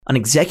An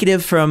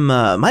executive from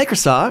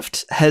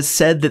Microsoft has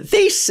said that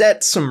they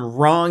set some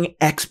wrong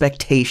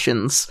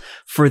expectations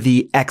for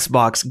the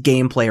Xbox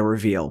gameplay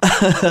reveal.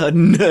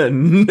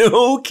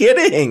 No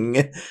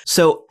kidding.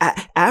 So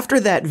after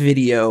that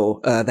video,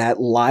 that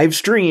live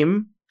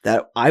stream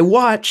that I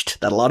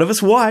watched, that a lot of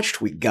us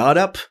watched, we got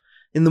up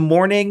in the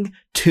morning,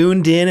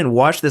 tuned in and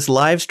watched this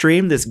live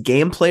stream, this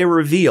gameplay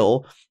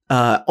reveal.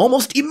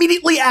 Almost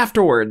immediately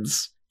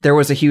afterwards, there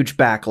was a huge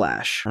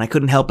backlash. And I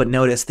couldn't help but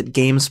notice that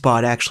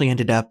GameSpot actually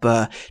ended up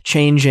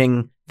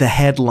changing the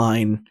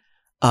headline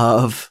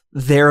of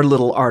their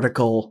little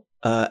article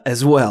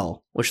as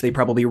well, which they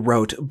probably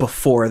wrote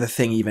before the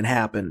thing even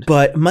happened.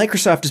 But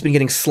Microsoft has been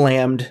getting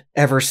slammed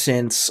ever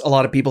since. A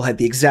lot of people had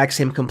the exact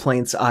same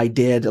complaints I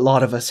did. A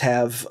lot of us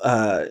have,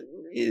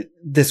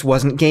 this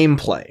wasn't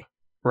gameplay.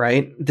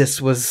 Right?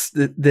 This was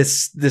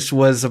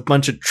a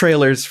bunch of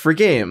trailers for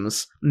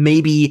games.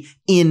 Maybe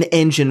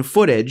in-engine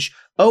footage.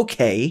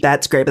 Okay,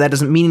 that's great, but that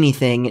doesn't mean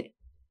anything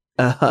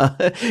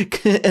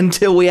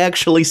until we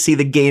actually see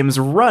the games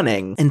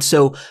running. And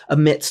so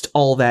amidst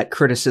all that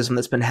criticism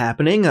that's been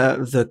happening,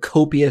 the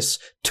copious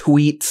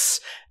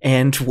tweets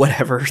and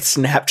whatever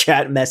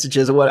Snapchat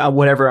messages,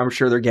 whatever I'm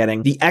sure they're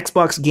getting, the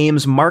Xbox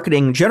Games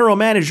marketing general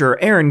manager,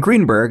 Aaron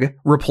Greenberg,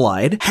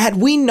 replied,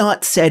 "Had we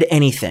not said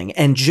anything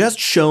and just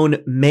shown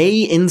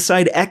May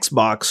Inside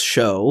Xbox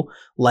show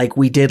like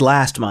we did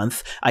last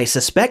month, I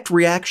suspect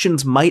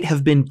reactions might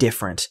have been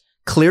different.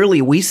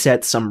 Clearly, we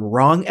set some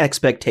wrong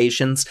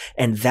expectations,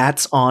 and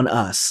that's on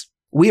us.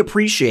 We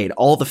appreciate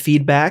all the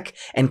feedback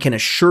and can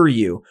assure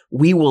you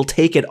we will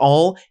take it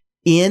all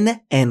in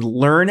and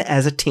learn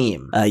as a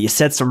team." You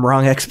set some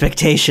wrong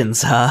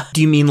expectations, huh?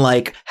 Do you mean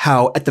like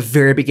how at the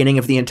very beginning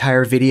of the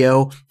entire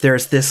video,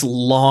 there's this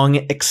long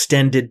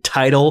extended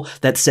title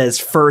that says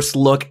first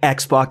look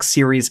Xbox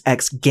Series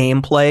X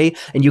gameplay,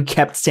 and you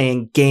kept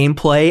saying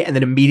gameplay, and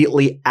then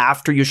immediately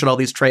after you showed all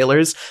these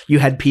trailers, you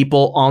had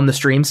people on the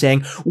stream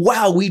saying,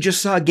 wow, we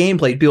just saw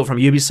gameplay. People from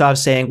Ubisoft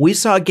saying, we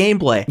saw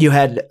gameplay. You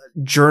had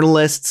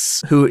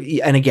journalists who,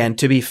 and again,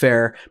 to be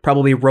fair,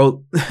 probably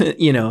wrote,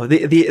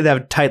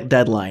 the title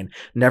deadline.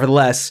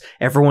 Nevertheless,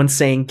 everyone's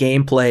saying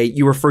gameplay.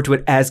 You refer to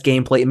it as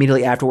gameplay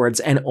immediately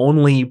afterwards, and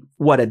only,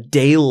 a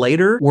day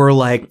later, we're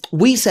like,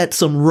 we set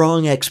some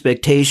wrong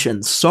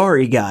expectations.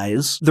 Sorry,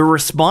 guys. The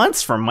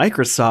response from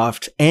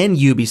Microsoft and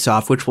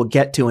Ubisoft, which we'll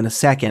get to in a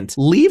second,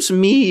 leaves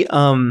me,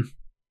 a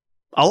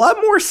lot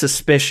more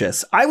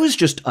suspicious. I was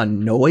just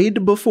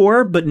annoyed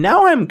before, but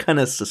now I'm kind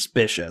of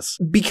suspicious.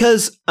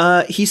 Because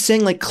he's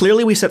saying, like,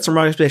 clearly we set some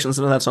wrong expectations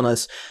and that's on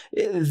us.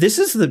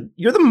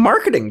 You're the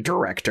marketing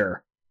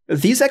director.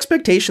 These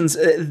expectations,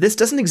 this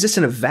doesn't exist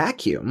in a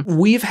vacuum.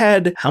 We've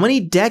had how many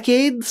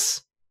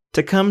decades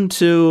to come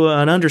to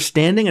an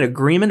understanding, an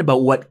agreement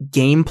about what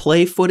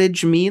gameplay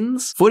footage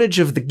means? Footage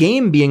of the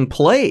game being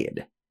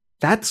played.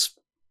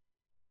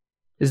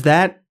 Is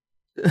that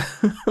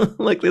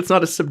like, it's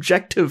not a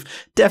subjective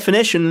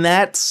definition,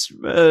 that's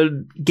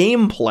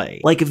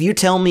gameplay. Like, if you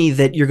tell me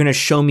that you're going to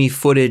show me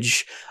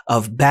footage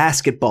of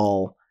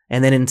basketball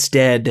and then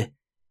instead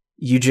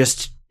you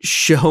just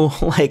show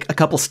like a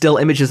couple still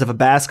images of a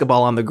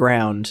basketball on the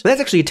ground. That's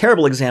actually a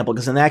terrible example,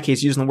 because in that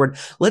case, using the word,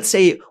 let's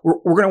say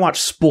we're going to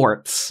watch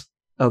sports,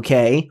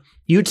 okay?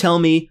 You tell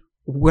me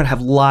we're going to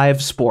have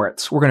live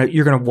sports. You're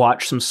going to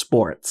watch some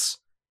sports.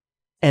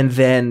 And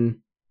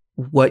then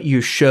what you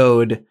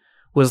showed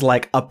was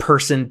like a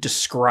person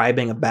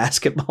describing a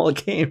basketball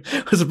game.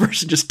 It was a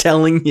person just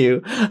telling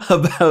you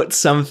about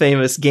some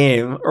famous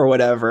game or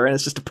whatever, and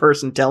it's just a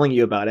person telling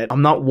you about it.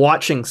 I'm not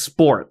watching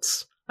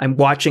sports. I'm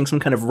watching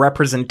some kind of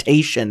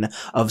representation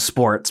of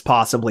sports,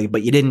 possibly,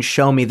 but you didn't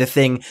show me the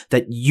thing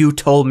that you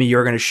told me you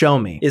were going to show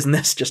me. Isn't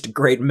this just a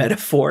great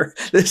metaphor?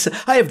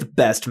 I have the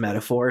best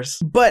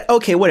metaphors. But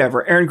okay,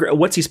 whatever. Aaron,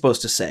 what's he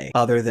supposed to say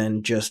other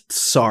than just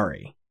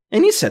sorry?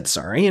 And he said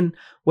sorry, and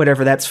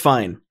whatever, that's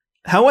fine.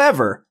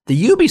 However,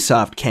 the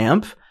Ubisoft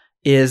camp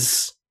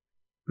is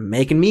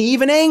making me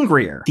even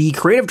angrier. The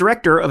creative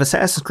director of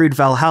Assassin's Creed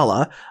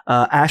Valhalla,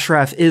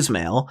 Ashraf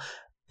Ismail,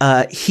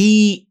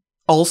 he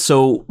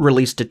also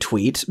released a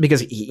tweet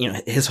because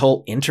his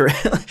whole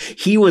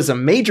he was a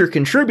major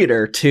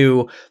contributor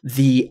to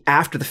the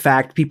after the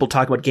fact people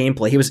talk about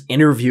gameplay. He was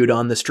interviewed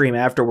on the stream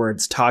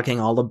afterwards talking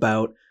all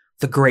about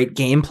the great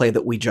gameplay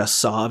that we just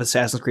saw of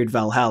Assassin's Creed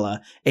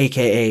Valhalla,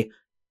 aka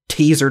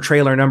teaser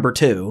trailer number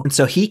 2. And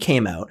so he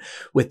came out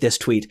with this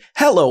tweet.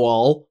 Hello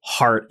all,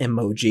 heart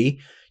emoji.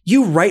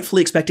 You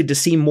rightfully expected to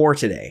see more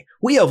today.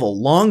 We have a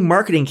long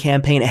marketing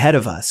campaign ahead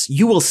of us.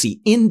 You will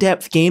see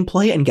in-depth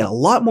gameplay and get a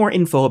lot more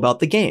info about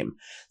the game.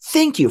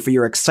 Thank you for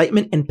your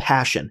excitement and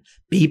passion.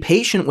 Be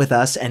patient with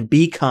us and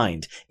be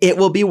kind. It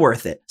will be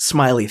worth it.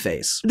 Smiley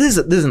face. This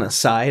is an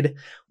aside,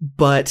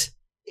 but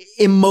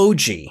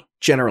emoji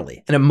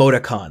generally, and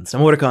emoticons.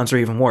 Emoticons are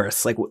even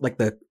worse, like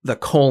the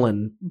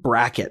colon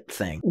bracket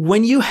thing.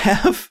 When you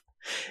have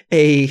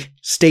a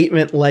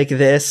statement like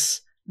this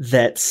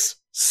that's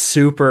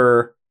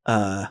super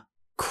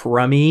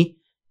crummy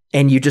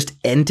and you just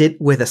end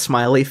it with a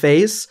smiley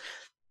face,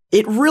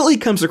 It really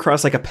comes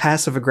across like a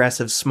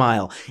passive-aggressive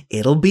smile.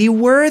 It'll be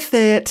worth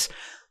it.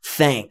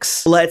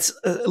 Thanks.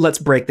 Let's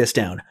break this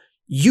down.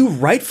 You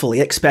rightfully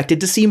expected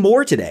to see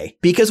more today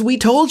because we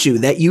told you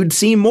that you'd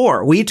see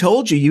more. We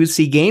told you you'd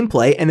see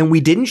gameplay, and then we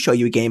didn't show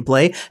you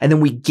gameplay, and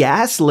then we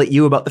gaslit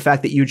you about the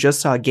fact that you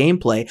just saw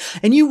gameplay,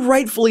 and you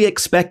rightfully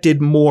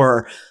expected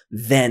more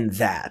than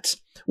that.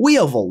 We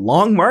have a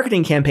long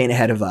marketing campaign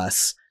ahead of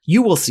us.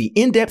 You will see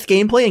in-depth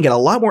gameplay and get a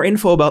lot more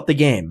info about the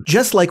game.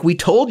 Just like we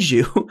told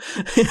you.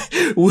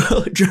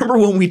 Well, do you remember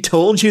when we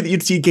told you that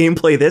you'd see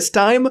gameplay this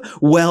time?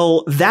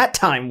 Well, that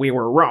time we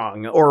were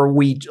wrong, or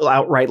we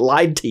outright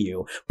lied to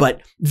you.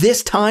 But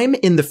this time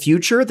in the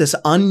future, this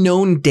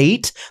unknown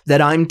date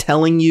that I'm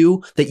telling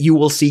you that you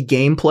will see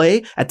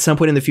gameplay at some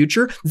point in the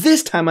future,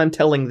 this time I'm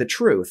telling the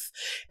truth.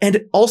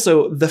 And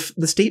also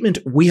the statement,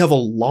 we have a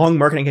long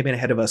marketing campaign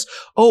ahead of us.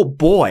 Oh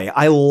boy,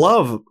 I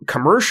love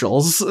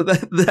commercials.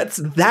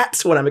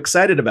 That's what I'm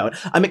excited about.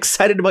 I'm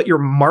excited about your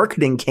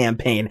marketing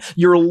campaign,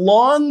 your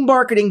long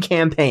marketing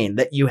campaign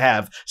that you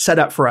have set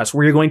up for us,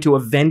 where you're going to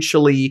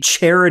eventually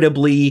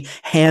charitably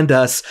hand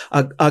us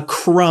a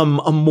crumb,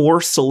 a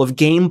morsel of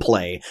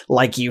gameplay,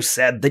 like you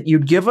said that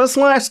you'd give us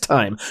last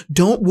time.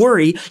 Don't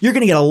worry, you're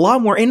going to get a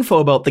lot more info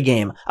about the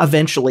game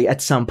eventually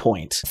at some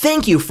point.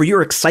 Thank you for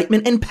your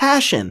excitement and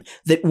passion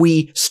that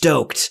we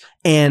stoked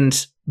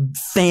and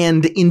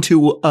fanned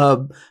into a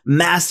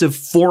massive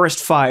forest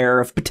fire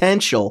of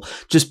potential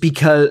just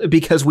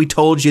because we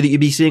told you that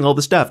you'd be seeing all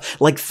the stuff.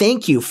 Like,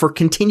 thank you for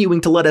continuing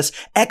to let us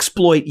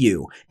exploit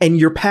you and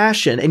your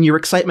passion and your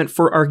excitement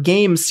for our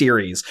game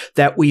series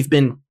that we've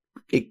been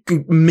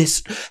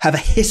have a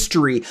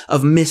history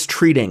of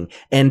mistreating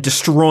and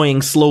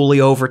destroying slowly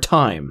over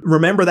time.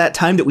 Remember that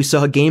time that we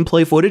saw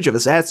gameplay footage of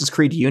Assassin's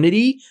Creed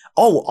Unity?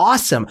 Oh,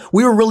 awesome.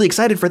 We were really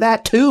excited for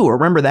that too.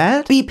 Remember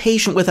that? Be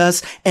patient with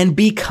us and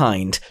be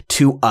kind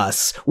to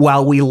us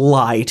while we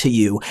lie to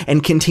you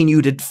and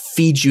continue to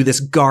feed you this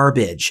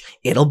garbage.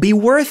 It'll be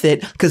worth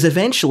it because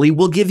eventually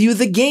we'll give you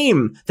the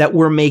game that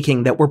we're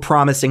making, that we're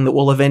promising that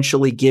we'll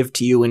eventually give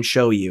to you and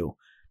show you.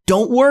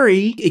 Don't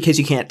worry, because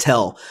you can't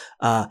tell.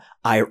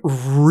 I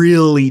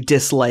really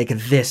dislike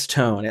this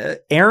tone.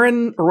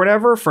 Aaron or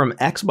whatever from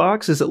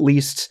Xbox is at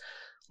least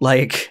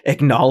like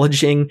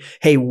acknowledging,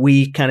 hey,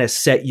 we kind of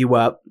set you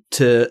up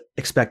to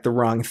expect the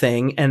wrong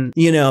thing. And,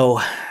 you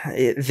know,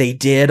 they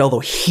did, although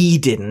he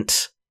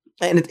didn't.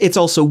 And it's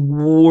also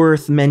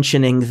worth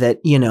mentioning that,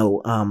 you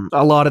know,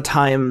 a lot of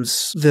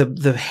times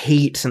the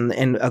hate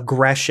and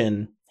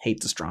aggression,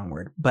 hate's a strong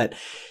word, but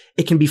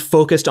it can be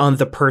focused on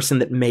the person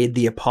that made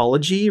the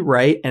apology,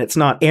 right? And it's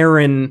not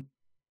Aaron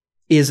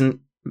isn't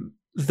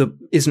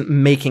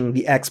making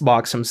the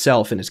Xbox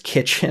himself in his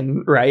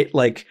kitchen, right?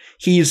 Like,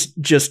 he's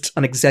just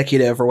an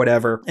executive or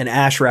whatever. And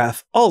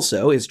Ashraf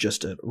also is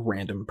just a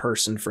random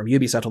person from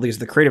Ubisoft, although he's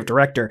the creative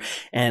director.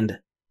 And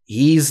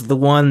he's the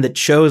one that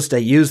chose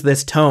to use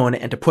this tone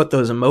and to put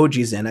those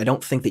emojis in. I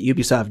don't think that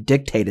Ubisoft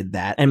dictated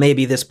that. And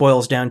maybe this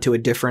boils down to a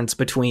difference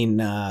between,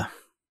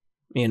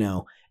 you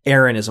know,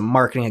 Aaron is a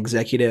marketing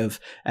executive,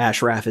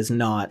 Ashraf is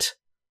not.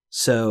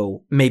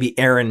 So maybe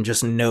Aaron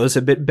just knows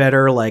a bit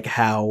better, like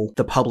how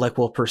the public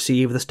will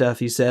perceive the stuff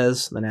he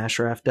says than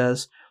Ashraf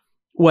does.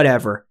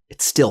 Whatever.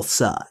 It still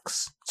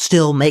sucks.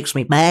 Still makes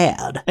me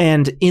mad.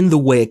 And in the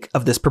wake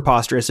of this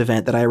preposterous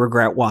event that I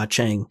regret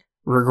watching,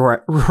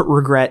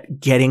 regret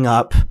getting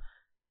up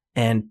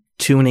and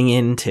tuning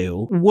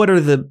into,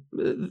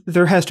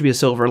 there has to be a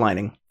silver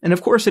lining. And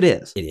of course it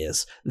is. It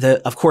is.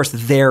 Of course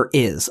there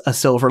is a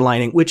silver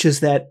lining, which is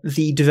that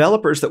the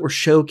developers that were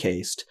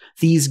showcased,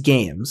 these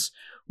games,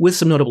 with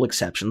some notable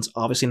exceptions,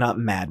 obviously not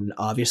Madden,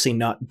 obviously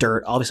not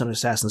Dirt, obviously not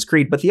Assassin's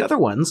Creed, but the other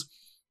ones,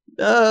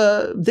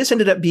 this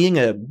ended up being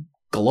a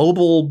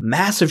global,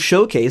 massive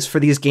showcase for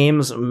these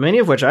games, many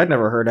of which I'd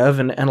never heard of,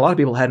 and a lot of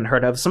people hadn't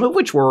heard of, some of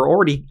which were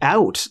already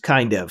out,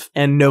 kind of,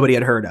 and nobody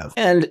had heard of.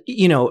 And,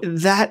 you know,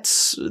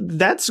 that's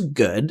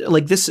good.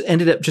 Like, this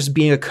ended up just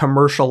being a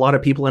commercial. A lot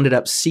of people ended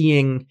up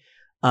seeing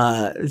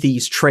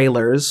these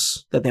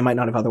trailers that they might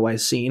not have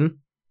otherwise seen.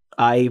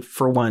 I,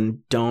 for one,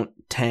 don't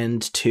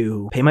tend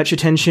to pay much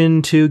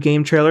attention to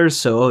game trailers,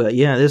 so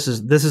yeah, this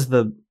is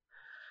the,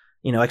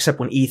 you know, except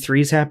when E3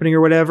 is happening or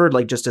whatever,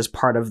 like just as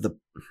part of the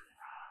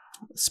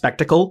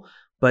spectacle.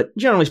 But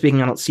generally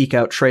speaking, I don't seek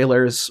out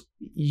trailers.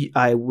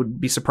 I would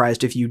be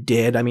surprised if you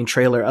did. I mean,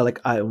 what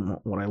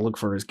I look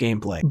for is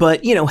gameplay.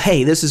 But, you know,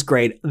 hey, this is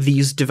great.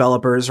 These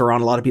developers are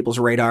on a lot of people's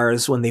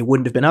radars when they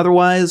wouldn't have been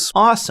otherwise.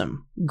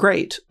 Awesome.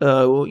 Great.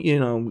 You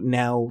know,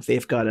 now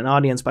they've got an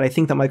audience, but I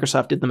think that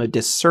Microsoft did them a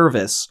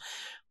disservice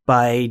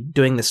by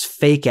doing this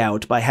fake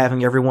out, by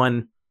having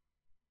everyone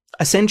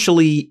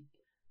essentially,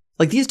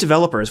 like, these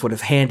developers would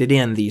have handed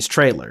in these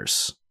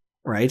trailers,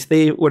 right?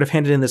 They would have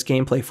handed in this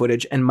gameplay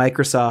footage, and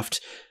Microsoft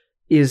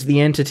is the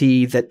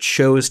entity that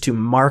chose to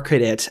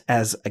market it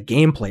as a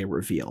gameplay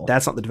reveal.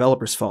 That's not the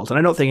developer's fault, and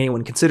I don't think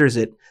anyone considers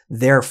it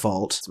their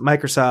fault. It's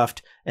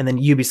Microsoft, and then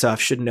Ubisoft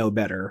should know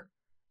better.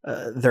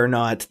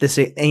 This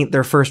ain't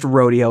their first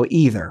rodeo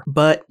either.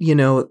 But, you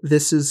know,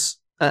 this is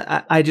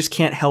I just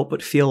can't help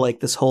but feel like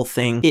this whole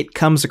thing, it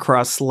comes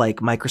across like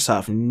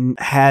Microsoft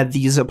had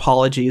these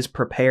apologies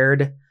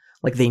prepared.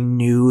 Like they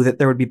knew that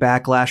there would be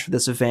backlash for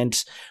this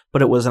event,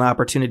 but it was an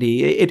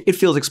opportunity. It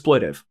feels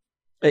exploitive.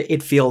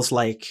 It feels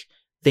like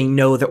they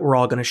know that we're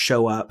all going to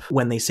show up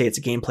when they say it's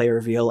a gameplay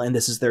reveal, and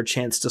this is their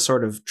chance to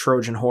sort of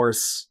Trojan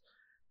horse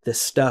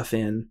this stuff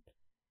in.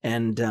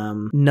 And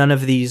none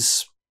of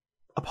these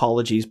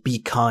apologies, be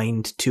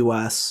kind to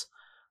us,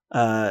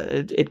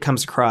 it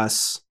comes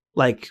across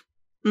like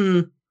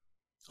a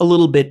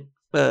little bit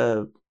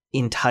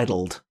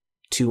entitled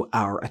to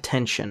our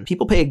attention.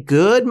 People pay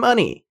good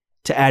money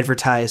to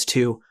advertise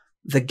to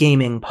the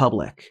gaming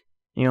public.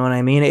 You know what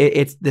I mean?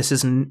 This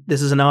is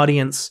an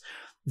audience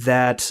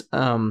that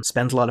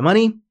spends a lot of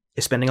money,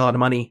 is spending a lot of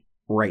money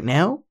right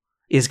now,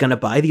 is going to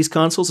buy these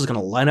consoles, is going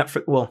to line up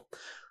for, well,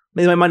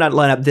 maybe I might not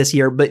line up this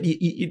year, but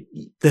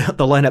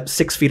they'll line up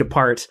 6 feet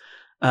apart.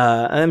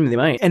 I mean, they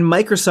might. And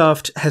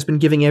Microsoft has been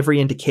giving every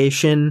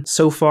indication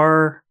so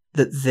far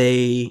that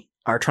they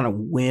are trying to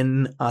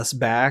win us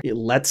back.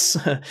 Let's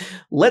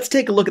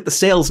take a look at the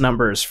sales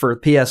numbers for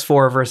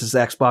PS4 versus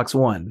Xbox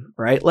One,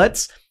 right?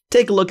 Let's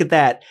take a look at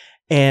that.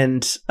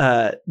 And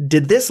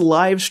did this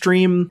live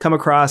stream come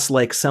across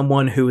like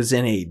someone who is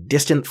in a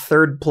distant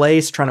third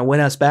place trying to win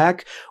us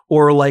back?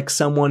 Or like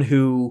someone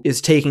who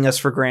is taking us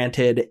for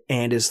granted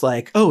and is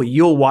like, oh,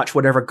 you'll watch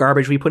whatever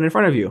garbage we put in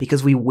front of you?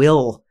 Because we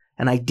will.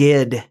 And I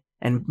did.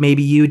 And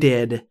maybe you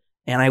did.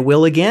 And I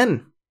will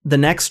again. The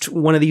next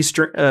one of these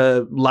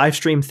live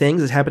stream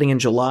things is happening in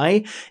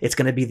July. It's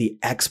going to be the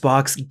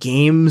Xbox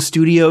Game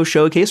Studio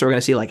Showcase. We're going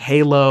to see like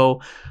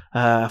Halo,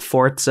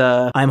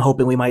 Forza. I'm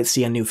hoping we might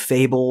see a new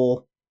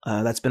Fable.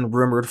 That's been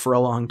rumored for a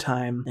long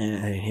time.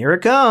 And here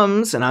it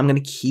comes. And I'm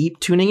going to keep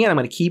tuning in. I'm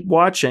going to keep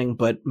watching.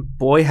 But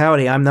boy,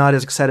 howdy, I'm not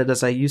as excited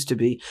as I used to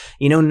be.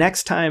 You know,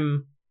 next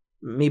time,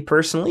 me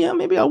personally, yeah,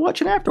 maybe I'll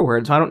watch it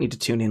afterwards. I don't need to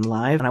tune in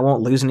live and I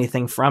won't lose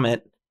anything from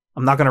it.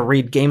 I'm not going to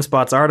read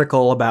GameSpot's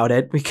article about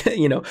it because,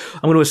 you know,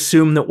 I'm going to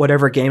assume that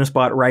whatever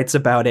GameSpot writes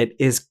about it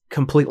is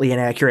completely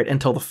inaccurate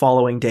until the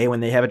following day when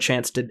they have a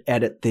chance to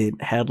edit the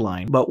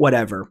headline. But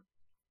whatever.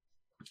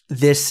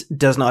 This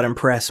does not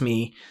impress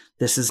me.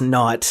 This is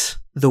not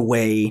the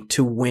way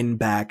to win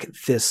back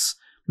this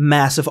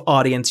massive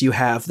audience you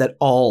have that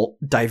all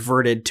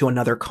diverted to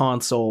another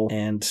console.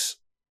 And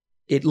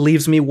it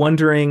leaves me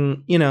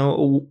wondering, you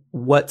know,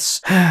 what's...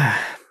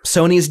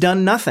 Sony's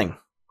done nothing.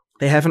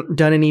 They haven't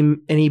done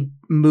any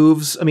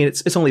moves. I mean,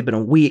 it's only been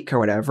a week or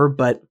whatever,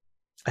 but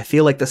I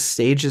feel like the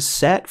stage is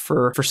set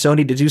for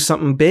Sony to do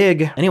something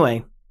big.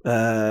 Anyway,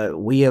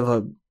 we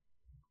have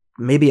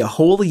maybe a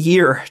whole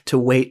year to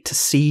wait to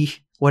see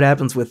what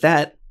happens with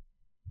that.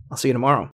 I'll see you tomorrow.